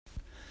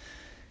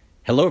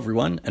Hello,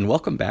 everyone, and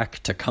welcome back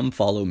to Come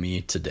Follow Me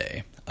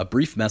Today, a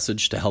brief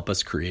message to help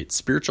us create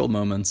spiritual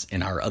moments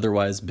in our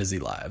otherwise busy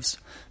lives.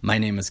 My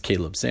name is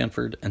Caleb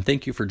Sanford, and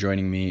thank you for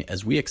joining me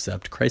as we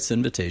accept Christ's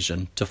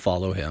invitation to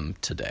follow him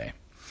today.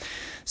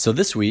 So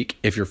this week,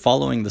 if you're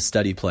following the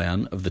study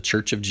plan of the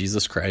Church of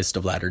Jesus Christ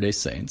of Latter-day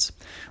Saints,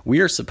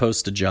 we are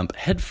supposed to jump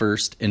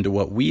headfirst into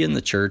what we in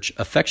the church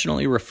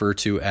affectionately refer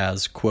to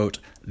as, quote,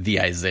 the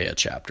Isaiah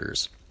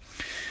chapters.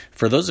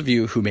 For those of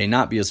you who may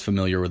not be as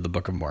familiar with the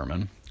Book of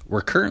Mormon, we're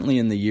currently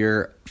in the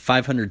year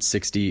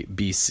 560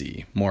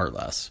 BC, more or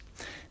less.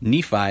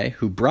 Nephi,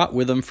 who brought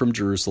with him from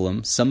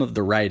Jerusalem some of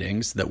the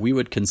writings that we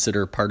would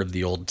consider part of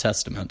the Old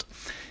Testament,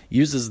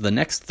 uses the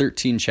next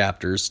 13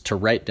 chapters to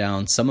write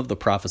down some of the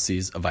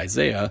prophecies of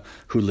Isaiah,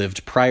 who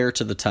lived prior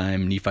to the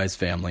time Nephi's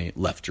family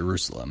left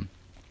Jerusalem.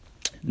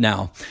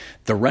 Now,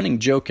 the running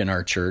joke in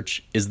our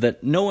church is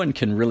that no one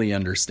can really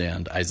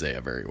understand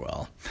Isaiah very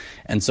well.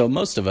 And so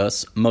most of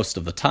us, most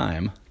of the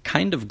time,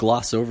 kind of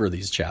gloss over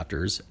these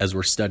chapters as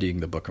we're studying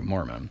the Book of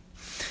Mormon.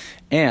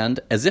 And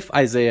as if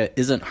Isaiah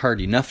isn't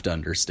hard enough to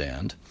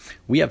understand,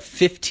 we have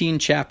 15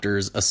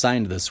 chapters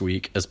assigned this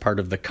week as part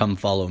of the Come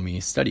Follow Me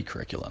study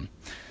curriculum.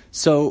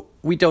 So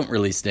we don't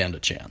really stand a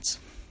chance.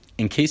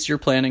 In case you're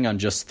planning on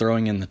just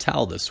throwing in the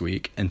towel this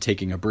week and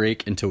taking a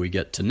break until we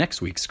get to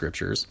next week's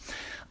scriptures,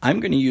 I'm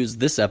going to use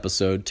this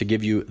episode to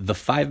give you the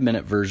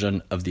 5-minute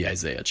version of the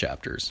Isaiah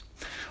chapters.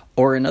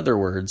 Or in other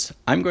words,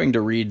 I'm going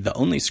to read the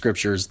only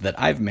scriptures that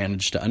I've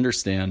managed to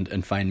understand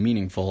and find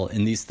meaningful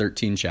in these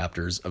 13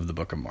 chapters of the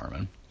Book of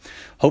Mormon.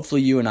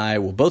 Hopefully you and I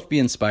will both be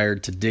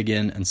inspired to dig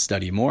in and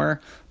study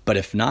more, but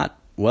if not,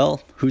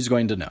 well, who's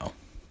going to know?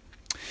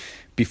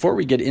 Before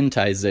we get into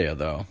Isaiah,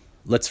 though,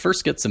 let's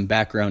first get some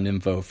background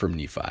info from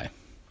Nephi.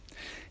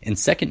 In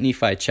 2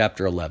 Nephi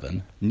chapter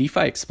 11,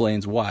 Nephi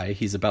explains why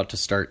he's about to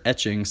start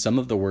etching some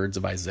of the words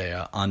of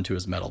Isaiah onto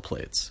his metal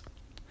plates.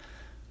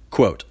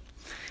 Quote,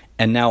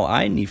 "And now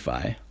I,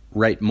 Nephi,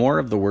 write more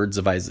of the words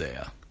of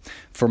Isaiah.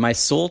 For my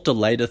soul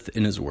delighteth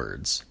in his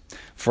words.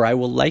 For I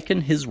will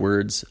liken his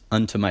words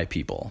unto my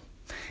people,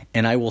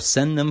 and I will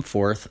send them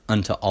forth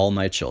unto all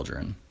my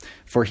children.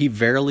 For he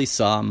verily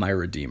saw my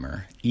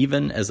Redeemer,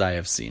 even as I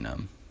have seen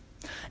him.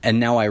 And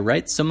now I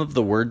write some of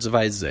the words of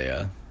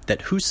Isaiah,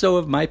 that whoso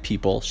of my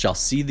people shall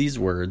see these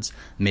words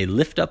may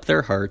lift up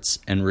their hearts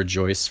and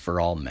rejoice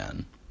for all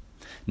men.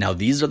 Now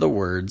these are the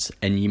words,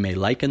 and ye may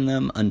liken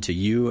them unto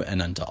you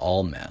and unto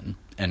all men."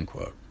 End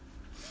quote.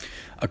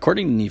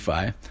 According to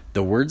Nephi,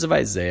 the words of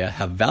Isaiah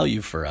have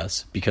value for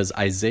us because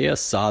Isaiah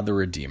saw the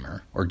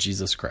Redeemer, or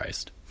Jesus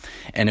Christ.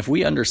 And if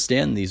we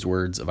understand these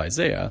words of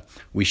Isaiah,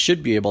 we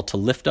should be able to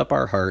lift up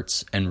our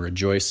hearts and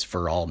rejoice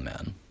for all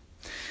men.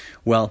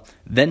 Well,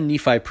 then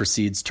Nephi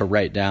proceeds to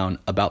write down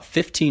about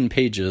 15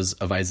 pages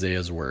of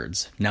Isaiah's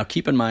words. Now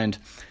keep in mind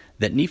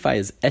that Nephi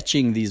is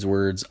etching these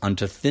words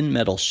onto thin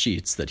metal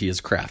sheets that he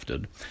has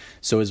crafted,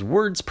 so his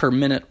words per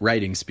minute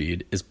writing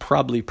speed is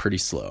probably pretty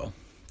slow.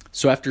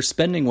 So after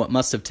spending what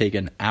must have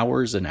taken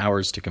hours and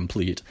hours to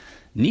complete,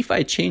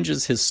 Nephi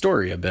changes his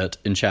story a bit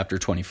in chapter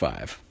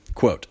 25.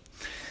 Quote,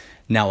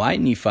 "Now I,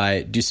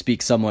 Nephi, do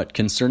speak somewhat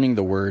concerning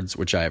the words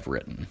which I have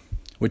written,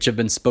 which have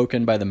been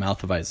spoken by the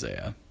mouth of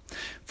Isaiah.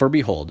 For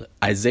behold,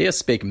 Isaiah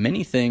spake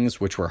many things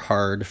which were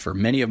hard for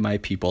many of my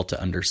people to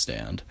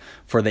understand,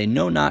 for they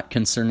know not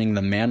concerning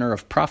the manner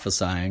of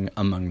prophesying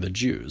among the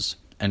Jews."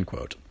 End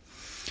quote.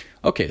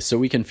 Okay, so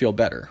we can feel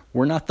better.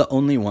 We're not the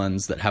only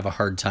ones that have a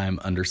hard time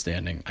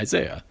understanding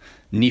Isaiah.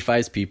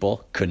 Nephi's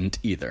people couldn't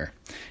either.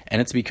 And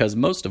it's because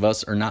most of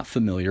us are not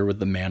familiar with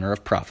the manner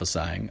of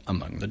prophesying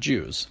among the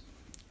Jews.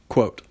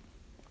 Quote,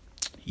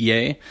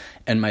 "Yea,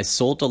 and my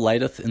soul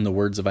delighteth in the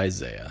words of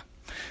Isaiah.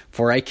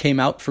 For I came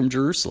out from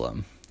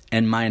Jerusalem,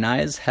 and mine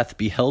eyes hath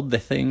beheld the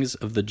things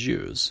of the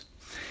Jews.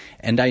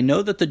 And I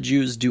know that the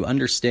Jews do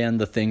understand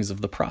the things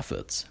of the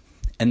prophets.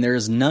 And there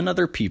is none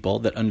other people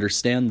that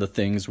understand the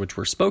things which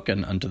were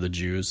spoken unto the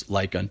Jews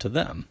like unto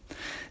them,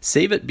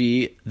 save it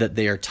be that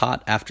they are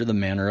taught after the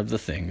manner of the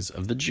things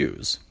of the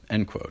Jews."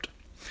 End quote.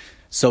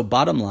 So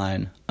bottom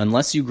line,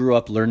 unless you grew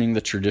up learning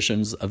the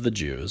traditions of the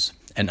Jews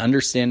and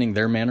understanding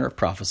their manner of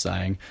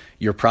prophesying,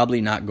 you're probably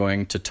not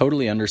going to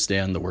totally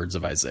understand the words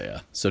of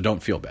Isaiah, so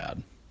don't feel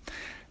bad.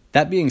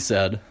 That being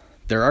said,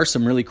 there are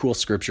some really cool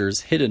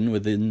scriptures hidden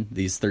within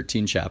these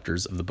 13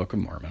 chapters of the Book of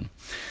Mormon,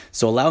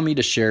 so allow me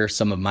to share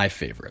some of my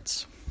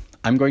favorites.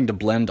 I'm going to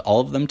blend all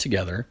of them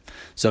together,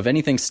 so if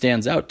anything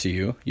stands out to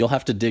you, you'll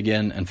have to dig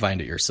in and find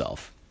it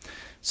yourself.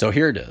 So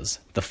here it is,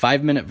 the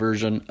 5-minute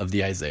version of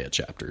the Isaiah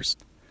chapters.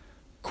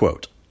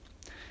 Quote,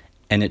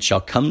 "And it shall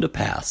come to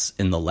pass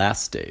in the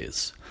last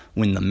days,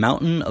 when the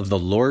mountain of the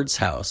Lord's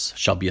house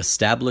shall be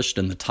established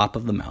in the top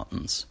of the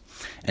mountains,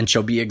 and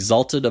shall be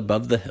exalted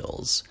above the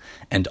hills,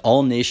 and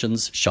all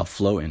nations shall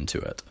flow into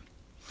it.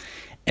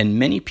 And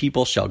many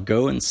people shall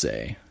go and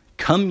say,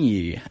 Come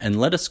ye, and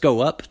let us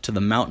go up to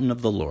the mountain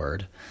of the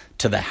Lord,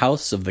 to the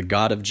house of the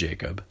God of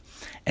Jacob,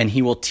 and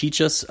he will teach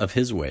us of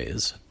his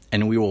ways,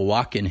 and we will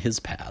walk in his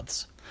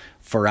paths.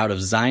 For out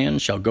of Zion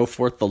shall go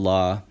forth the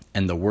law,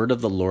 and the word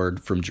of the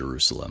Lord from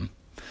Jerusalem.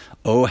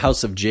 O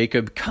house of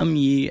Jacob, come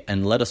ye,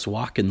 and let us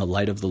walk in the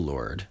light of the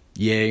Lord.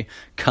 Yea,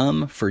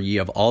 come, for ye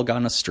have all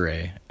gone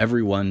astray,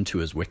 every one to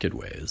his wicked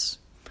ways.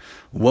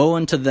 Woe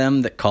unto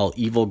them that call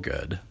evil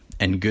good,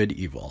 and good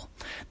evil,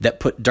 that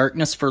put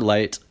darkness for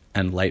light,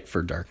 and light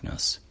for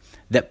darkness,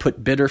 that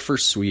put bitter for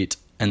sweet,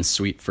 and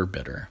sweet for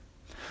bitter.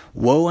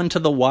 Woe unto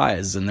the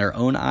wise in their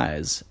own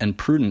eyes, and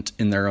prudent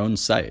in their own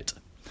sight.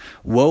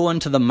 Woe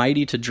unto the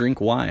mighty to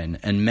drink wine,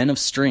 and men of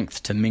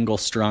strength to mingle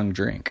strong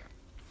drink,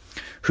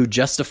 who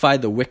justify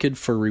the wicked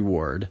for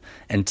reward,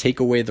 and take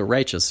away the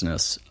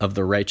righteousness of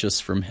the righteous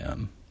from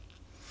him.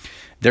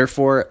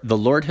 Therefore the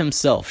Lord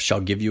himself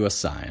shall give you a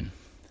sign.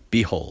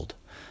 Behold,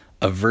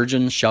 a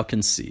virgin shall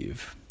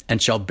conceive,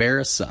 and shall bear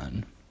a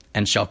son,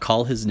 and shall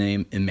call his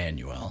name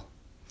Emmanuel.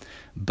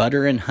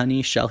 Butter and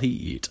honey shall he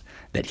eat,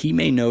 that he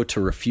may know to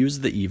refuse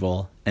the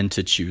evil, and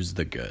to choose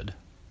the good.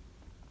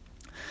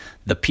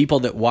 The people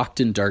that walked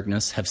in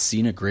darkness have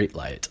seen a great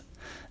light.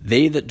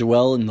 They that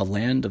dwell in the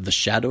land of the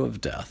shadow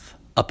of death,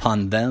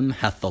 upon them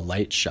hath the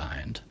light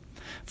shined.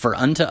 For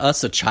unto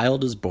us a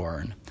child is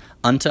born,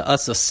 unto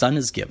us a son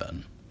is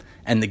given,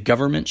 and the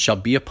government shall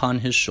be upon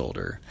his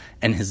shoulder,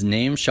 and his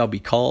name shall be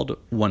called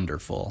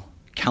Wonderful,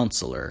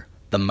 Counselor,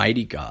 the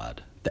Mighty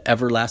God, the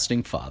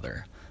Everlasting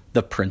Father,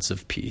 the Prince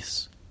of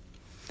Peace.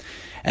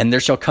 And there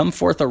shall come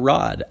forth a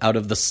rod out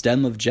of the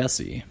stem of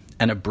Jesse,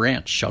 and a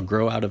branch shall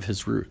grow out of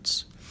his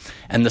roots.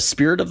 And the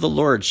Spirit of the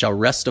Lord shall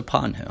rest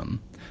upon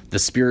him, the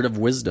Spirit of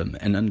wisdom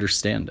and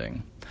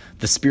understanding,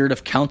 the Spirit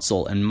of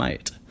counsel and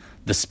might,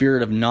 the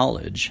Spirit of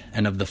knowledge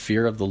and of the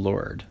fear of the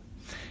Lord,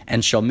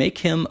 and shall make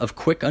him of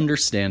quick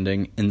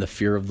understanding in the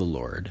fear of the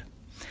Lord.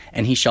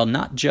 And he shall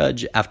not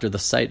judge after the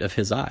sight of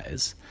his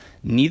eyes,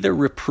 neither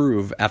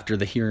reprove after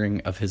the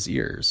hearing of his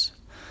ears.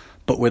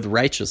 But with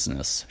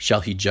righteousness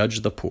shall he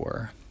judge the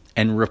poor,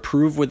 and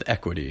reprove with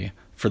equity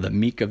for the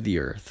meek of the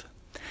earth.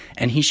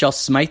 And he shall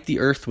smite the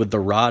earth with the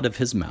rod of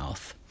his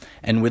mouth,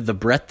 and with the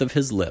breath of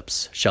his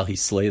lips shall he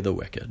slay the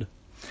wicked.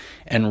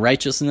 And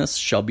righteousness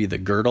shall be the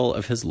girdle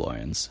of his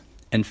loins,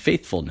 and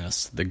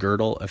faithfulness the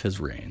girdle of his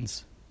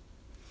reins.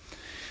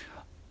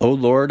 O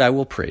Lord, I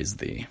will praise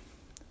thee.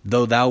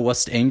 Though thou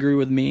wast angry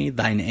with me,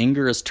 thine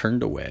anger is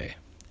turned away,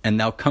 and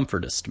thou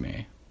comfortest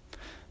me.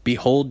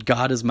 Behold,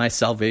 God is my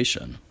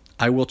salvation.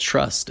 I will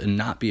trust and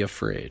not be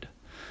afraid.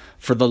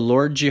 For the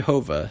Lord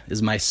Jehovah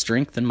is my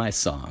strength and my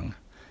song.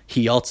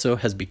 He also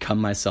has become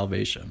my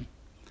salvation.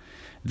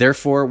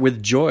 Therefore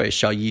with joy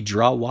shall ye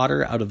draw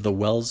water out of the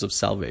wells of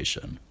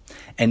salvation.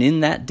 And in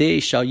that day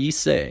shall ye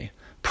say,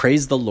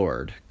 Praise the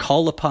Lord,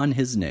 call upon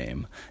his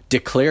name,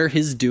 declare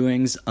his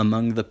doings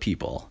among the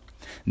people.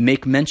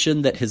 Make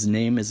mention that his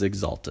name is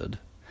exalted.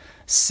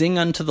 Sing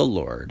unto the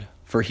Lord,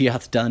 for he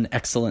hath done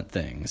excellent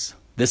things.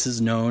 This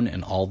is known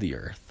in all the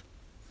earth.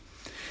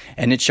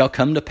 And it shall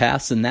come to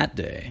pass in that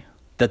day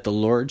that the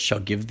Lord shall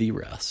give thee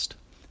rest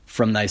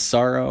from thy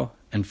sorrow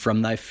and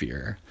from thy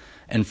fear,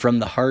 and from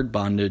the hard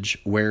bondage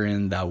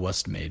wherein thou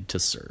wast made to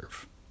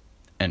serve.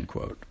 End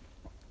quote.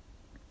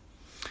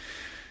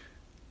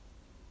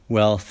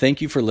 Well,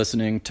 thank you for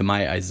listening to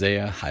my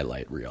Isaiah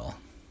highlight reel.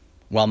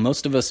 While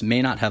most of us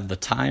may not have the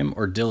time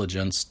or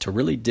diligence to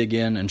really dig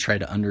in and try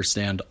to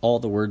understand all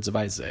the words of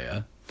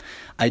Isaiah,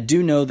 I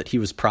do know that he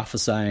was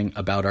prophesying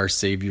about our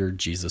Savior,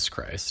 Jesus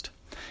Christ.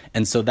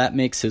 And so that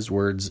makes his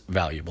words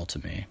valuable to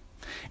me.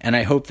 And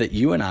I hope that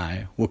you and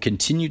I will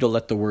continue to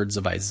let the words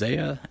of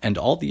Isaiah and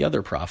all the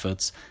other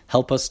prophets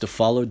help us to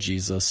follow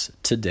Jesus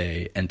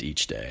today and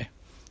each day.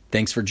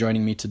 Thanks for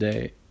joining me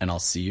today, and I'll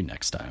see you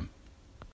next time.